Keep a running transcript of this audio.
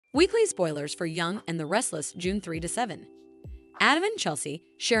Weekly spoilers for Young and the Restless, June 3 to 7. Adam and Chelsea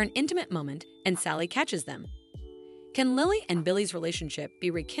share an intimate moment, and Sally catches them. Can Lily and Billy's relationship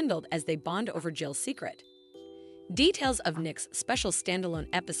be rekindled as they bond over Jill's secret? Details of Nick's special standalone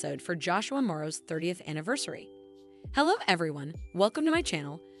episode for Joshua Morrow's 30th anniversary. Hello everyone, welcome to my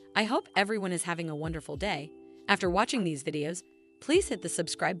channel. I hope everyone is having a wonderful day. After watching these videos, please hit the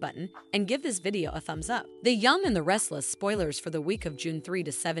subscribe button and give this video a thumbs up. The Young and the Restless spoilers for the week of June 3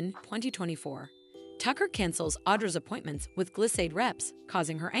 to 7, 2024. Tucker cancels Audra's appointments with Glissade reps,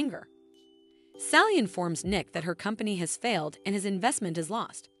 causing her anger. Sally informs Nick that her company has failed and his investment is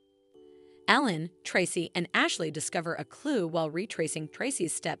lost. Ellen, Tracy, and Ashley discover a clue while retracing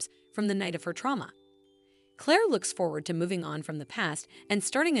Tracy's steps from the night of her trauma. Claire looks forward to moving on from the past and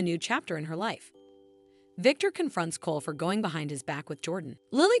starting a new chapter in her life. Victor confronts Cole for going behind his back with Jordan.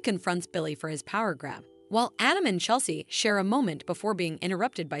 Lily confronts Billy for his power grab, while Adam and Chelsea share a moment before being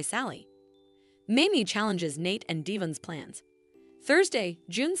interrupted by Sally. Mamie challenges Nate and Devon's plans. Thursday,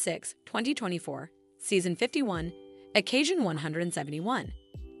 June 6, 2024, Season 51, Occasion 171.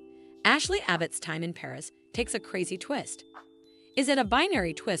 Ashley Abbott's time in Paris takes a crazy twist. Is it a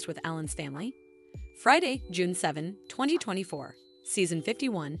binary twist with Alan's family? Friday, June 7, 2024, Season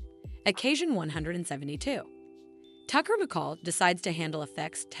 51, Occasion 172. Tucker McCall decides to handle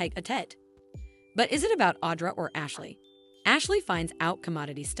effects tête-à-tête. But is it about Audra or Ashley? Ashley finds out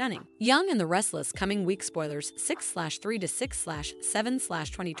commodity stunning. Young and the Restless coming week spoilers 6/3 to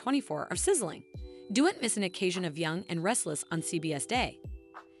 6/7/2024 are sizzling. Don't miss an occasion of Young and Restless on CBS Day.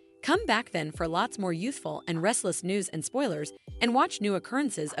 Come back then for lots more youthful and restless news and spoilers, and watch new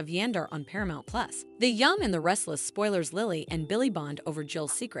occurrences of Yandar on Paramount+. The Young and the Restless spoilers Lily and Billy bond over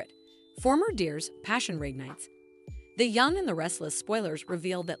Jill's secret. Former Dears passion reignites. The Young and the Restless spoilers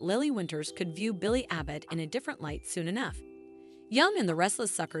reveal that Lily Winters could view Billy Abbott in a different light soon enough. Young and the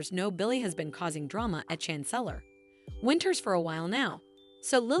Restless suckers know Billy has been causing drama at Chancellor Winters for a while now,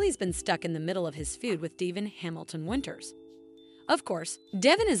 so Lily's been stuck in the middle of his feud with Devon Hamilton Winters. Of course,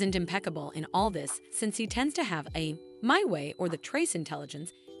 Devon isn't impeccable in all this since he tends to have a my way or the trace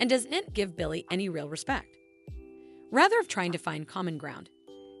intelligence and doesn't give Billy any real respect. Rather of trying to find common ground,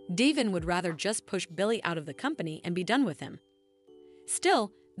 Devon would rather just push Billy out of the company and be done with him.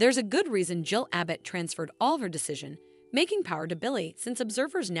 Still, there's a good reason Jill Abbott transferred all of her decision-making power to Billy since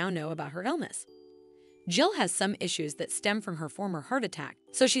observers now know about her illness. Jill has some issues that stem from her former heart attack,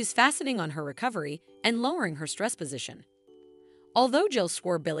 so she's faceting on her recovery and lowering her stress position. Although Jill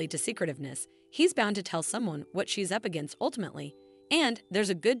swore Billy to secretiveness, he's bound to tell someone what she's up against ultimately, and there's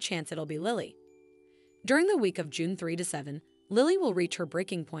a good chance it'll be Lily. During the week of June 3 to 7, Lily will reach her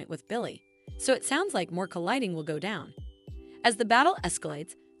breaking point with Billy, so it sounds like more colliding will go down. As the battle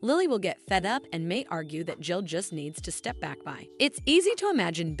escalates, Lily will get fed up and may argue that Jill just needs to step back by. It's easy to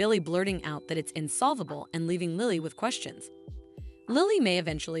imagine Billy blurting out that it's insolvable and leaving Lily with questions. Lily may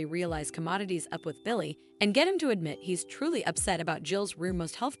eventually realize commodity's up with Billy and get him to admit he's truly upset about Jill's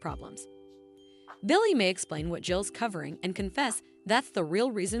rearmost health problems. Billy may explain what Jill's covering and confess that's the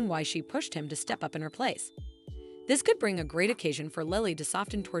real reason why she pushed him to step up in her place. This could bring a great occasion for Lily to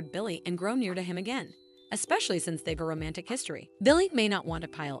soften toward Billy and grow near to him again, especially since they've a romantic history. Billy may not want to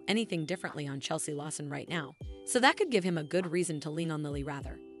pile anything differently on Chelsea Lawson right now, so that could give him a good reason to lean on Lily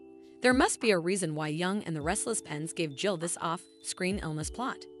rather. There must be a reason why Young and the Restless pens gave Jill this off-screen illness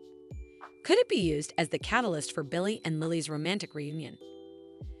plot. Could it be used as the catalyst for Billy and Lily's romantic reunion?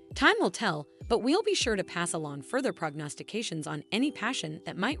 Time will tell, but we'll be sure to pass along further prognostications on any passion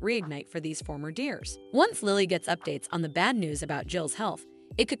that might reignite for these former dears. Once Lily gets updates on the bad news about Jill's health,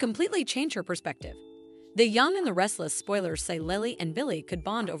 it could completely change her perspective. The Young and the Restless spoilers say Lily and Billy could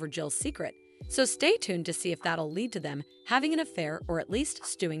bond over Jill's secret, so stay tuned to see if that'll lead to them having an affair or at least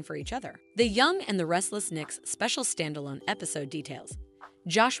stewing for each other. The Young and the Restless Nick's special standalone episode details.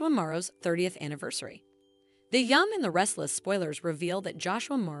 Joshua Morrow's 30th anniversary. The Young and the Restless spoilers reveal that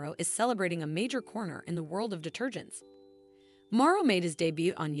Joshua Morrow is celebrating a major corner in the world of detergents. Morrow made his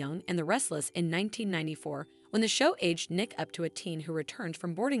debut on Young and the Restless in 1994 when the show aged Nick up to a teen who returned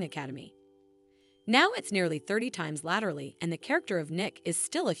from boarding academy. Now it's nearly 30 times laterally, and the character of Nick is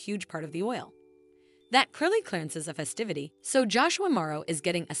still a huge part of the oil. That clearly clearances a festivity, so Joshua Morrow is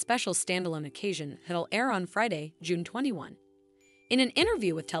getting a special standalone occasion that'll air on Friday, June 21. In an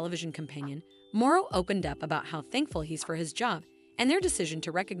interview with Television Companion, Morrow opened up about how thankful he's for his job and their decision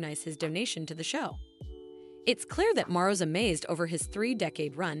to recognize his donation to the show. It's clear that Morrow's amazed over his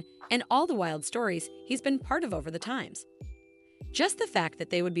 3-decade run and all the wild stories he's been part of over the times. Just the fact that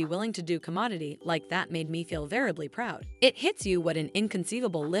they would be willing to do commodity like that made me feel variably proud. It hits you what an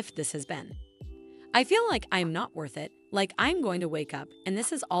inconceivable lift this has been. I feel like I'm not worth it, like I'm going to wake up and this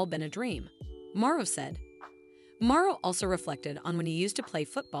has all been a dream, Morrow said. Morrow also reflected on when he used to play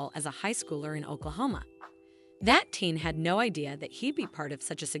football as a high schooler in Oklahoma. That teen had no idea that he'd be part of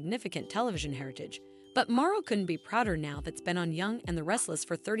such a significant television heritage, but Morrow couldn't be prouder now that's been on Young and the Restless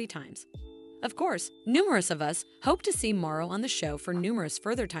for 30 times. Of course, numerous of us hope to see Morrow on the show for numerous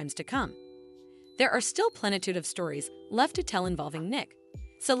further times to come. There are still plenitude of stories left to tell involving Nick,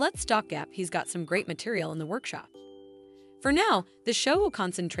 so let's stopgap he's got some great material in the workshop. For now, the show will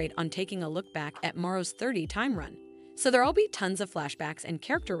concentrate on taking a look back at Morrow's 30-time run, so there'll be tons of flashbacks and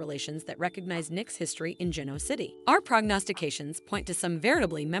character relations that recognize Nick's history in Genoa City. Our prognostications point to some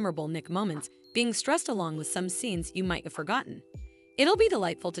veritably memorable Nick moments being stressed along with some scenes you might have forgotten. It'll be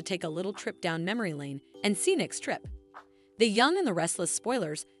delightful to take a little trip down memory lane and see Nick's trip. The Young and the Restless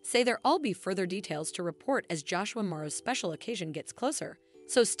spoilers say there'll be further details to report as Joshua Morrow's special occasion gets closer,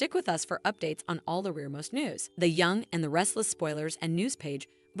 so stick with us for updates on all the rearmost news. The Young and the Restless spoilers and news page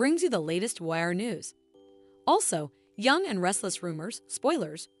brings you the latest YR news. Also, Young and Restless rumors,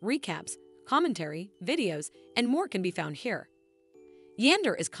 spoilers, recaps, commentary, videos, and more can be found here.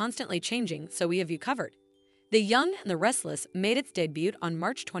 Yander is constantly changing, so we have you covered. The Young and the Restless made its debut on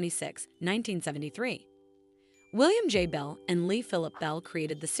March 26, 1973. William J. Bell and Lee Philip Bell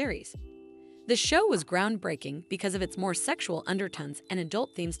created the series. The show was groundbreaking because of its more sexual undertones and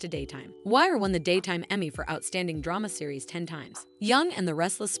adult themes to daytime. Wire won the Daytime Emmy for Outstanding Drama Series 10 times. Young and the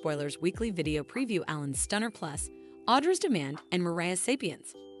Restless spoilers weekly video preview Alan's Stunner Plus, Audra's Demand, and Mariah's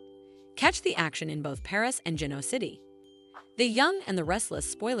Sapiens. Catch the action in both Paris and Genoa City. The Young and the Restless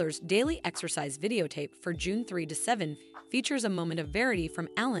spoilers daily exercise videotape for June 3 to 7 features a moment of verity from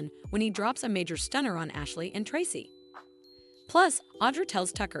Alan when he drops a major stunner on Ashley and Tracy. Plus, Audra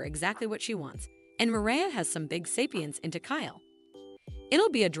tells Tucker exactly what she wants, and Mariah has some big sapience into Kyle. It'll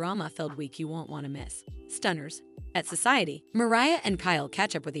be a drama-filled week you won't want to miss. Stunners. At Society, Mariah and Kyle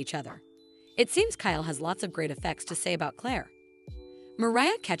catch up with each other. It seems Kyle has lots of great effects to say about Claire.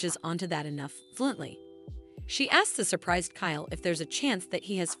 Mariah catches onto that enough fluently. She asks the surprised Kyle if there's a chance that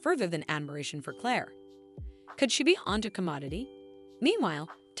he has further than admiration for Claire. Could she be onto commodity? Meanwhile,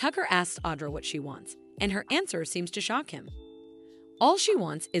 Tucker asks Audra what she wants, and her answer seems to shock him. All she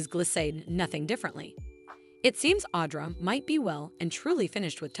wants is glissade, nothing differently. It seems Audra might be well and truly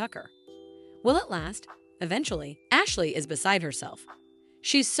finished with Tucker. Will it last? Eventually, Ashley is beside herself.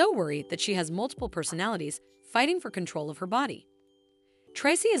 She's so worried that she has multiple personalities fighting for control of her body.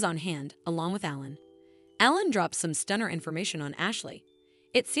 Tracy is on hand, along with Alan. Alan drops some stunner information on Ashley.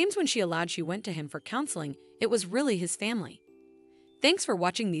 It seems when she allowed she went to him for counseling, it was really his family. Thanks for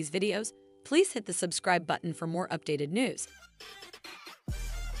watching these videos. Please hit the subscribe button for more updated news.